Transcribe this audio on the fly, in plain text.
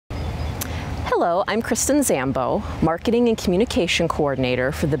Hello, I'm Kristen Zambo, Marketing and Communication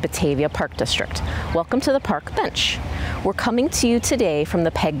Coordinator for the Batavia Park District. Welcome to the Park Bench. We're coming to you today from the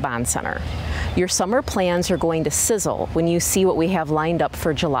Peg Bond Center. Your summer plans are going to sizzle when you see what we have lined up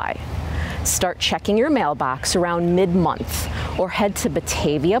for July. Start checking your mailbox around mid-month or head to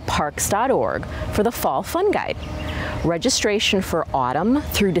bataviaparks.org for the Fall Fun Guide. Registration for autumn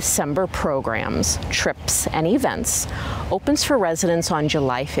through December programs, trips, and events opens for residents on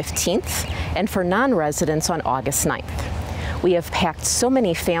July 15th and for non-residents on August 9th. We have packed so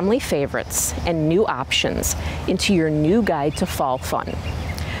many family favorites and new options into your new guide to fall fun.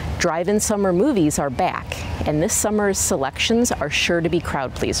 Drive-in summer movies are back, and this summer's selections are sure to be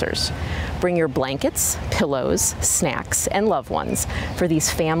crowd pleasers. Bring your blankets, pillows, snacks, and loved ones for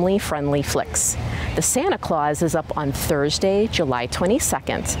these family-friendly flicks. The Santa Claus is up on Thursday, July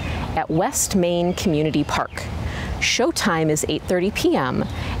 22nd at West Main Community Park. Showtime is 8:30 p.m.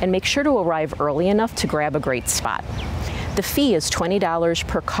 and make sure to arrive early enough to grab a great spot. The fee is $20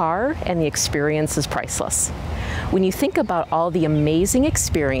 per car and the experience is priceless. When you think about all the amazing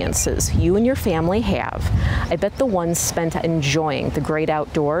experiences you and your family have, I bet the ones spent enjoying the great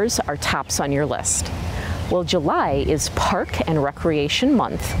outdoors are tops on your list. Well, July is Park and Recreation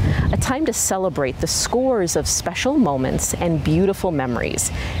Month, a time to celebrate the scores of special moments and beautiful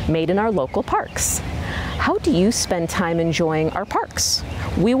memories made in our local parks. How do you spend time enjoying our parks?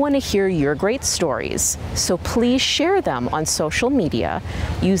 We want to hear your great stories, so please share them on social media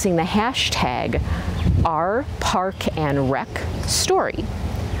using the hashtag #OurParkAndRecStory.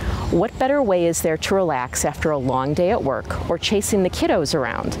 What better way is there to relax after a long day at work or chasing the kiddos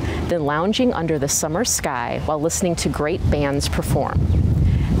around than lounging under the summer sky while listening to great bands perform?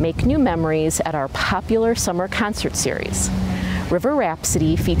 Make new memories at our popular summer concert series. River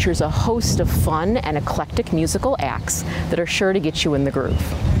Rhapsody features a host of fun and eclectic musical acts that are sure to get you in the groove.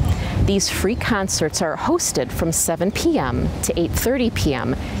 These free concerts are hosted from 7 p.m. to 8:30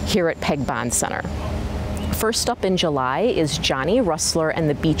 p.m. here at Peg Bond Center. First up in July is Johnny Rustler and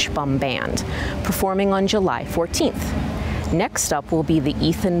the Beach Bum Band, performing on July 14th. Next up will be the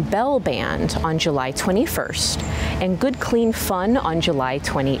Ethan Bell Band on July 21st, and Good Clean Fun on July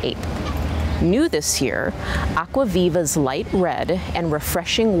 28th. New this year, Aquaviva's Light Red and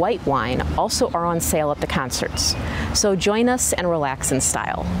Refreshing White Wine also are on sale at the concerts. So join us and relax in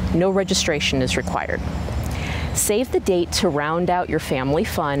style. No registration is required. Save the date to round out your family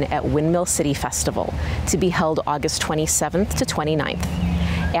fun at Windmill City Festival, to be held August 27th to 29th.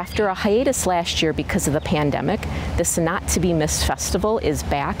 After a hiatus last year because of the pandemic, this not-to-be-missed festival is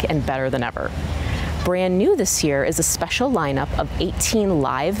back and better than ever. Brand new this year is a special lineup of 18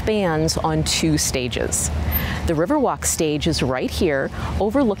 live bands on 2 stages. The Riverwalk stage is right here,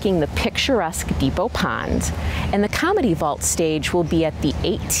 overlooking the picturesque Depot Pond, and the Comedy Vault stage will be at the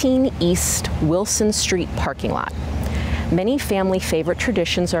 18 East Wilson Street parking lot. Many family favorite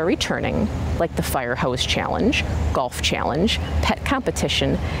traditions are returning, like the Fire Hose Challenge, Golf Challenge, Pet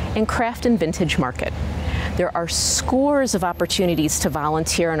Competition, and Craft and Vintage Market. There are scores of opportunities to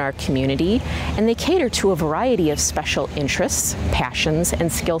volunteer in our community, and they cater to a variety of special interests, passions,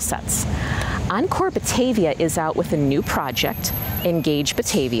 and skill sets. Encore Batavia is out with a new project, Engage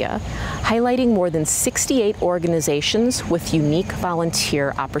Batavia, highlighting more than 68 organizations with unique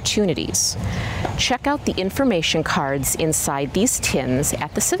volunteer opportunities. Check out the information cards inside these tins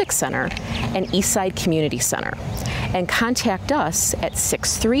at the Civic Center and Eastside Community Center, and contact us at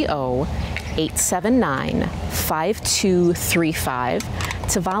 630-879-5235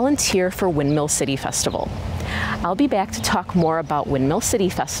 to volunteer for Windmill City Festival. I'll be back to talk more about Windmill City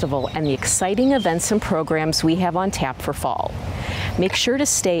Festival and the exciting events and programs we have on tap for fall. Make sure to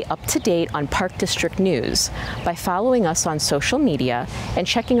stay up to date on Park District news by following us on social media and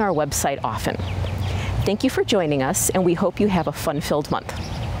checking our website often. Thank you for joining us, and we hope you have a fun-filled month.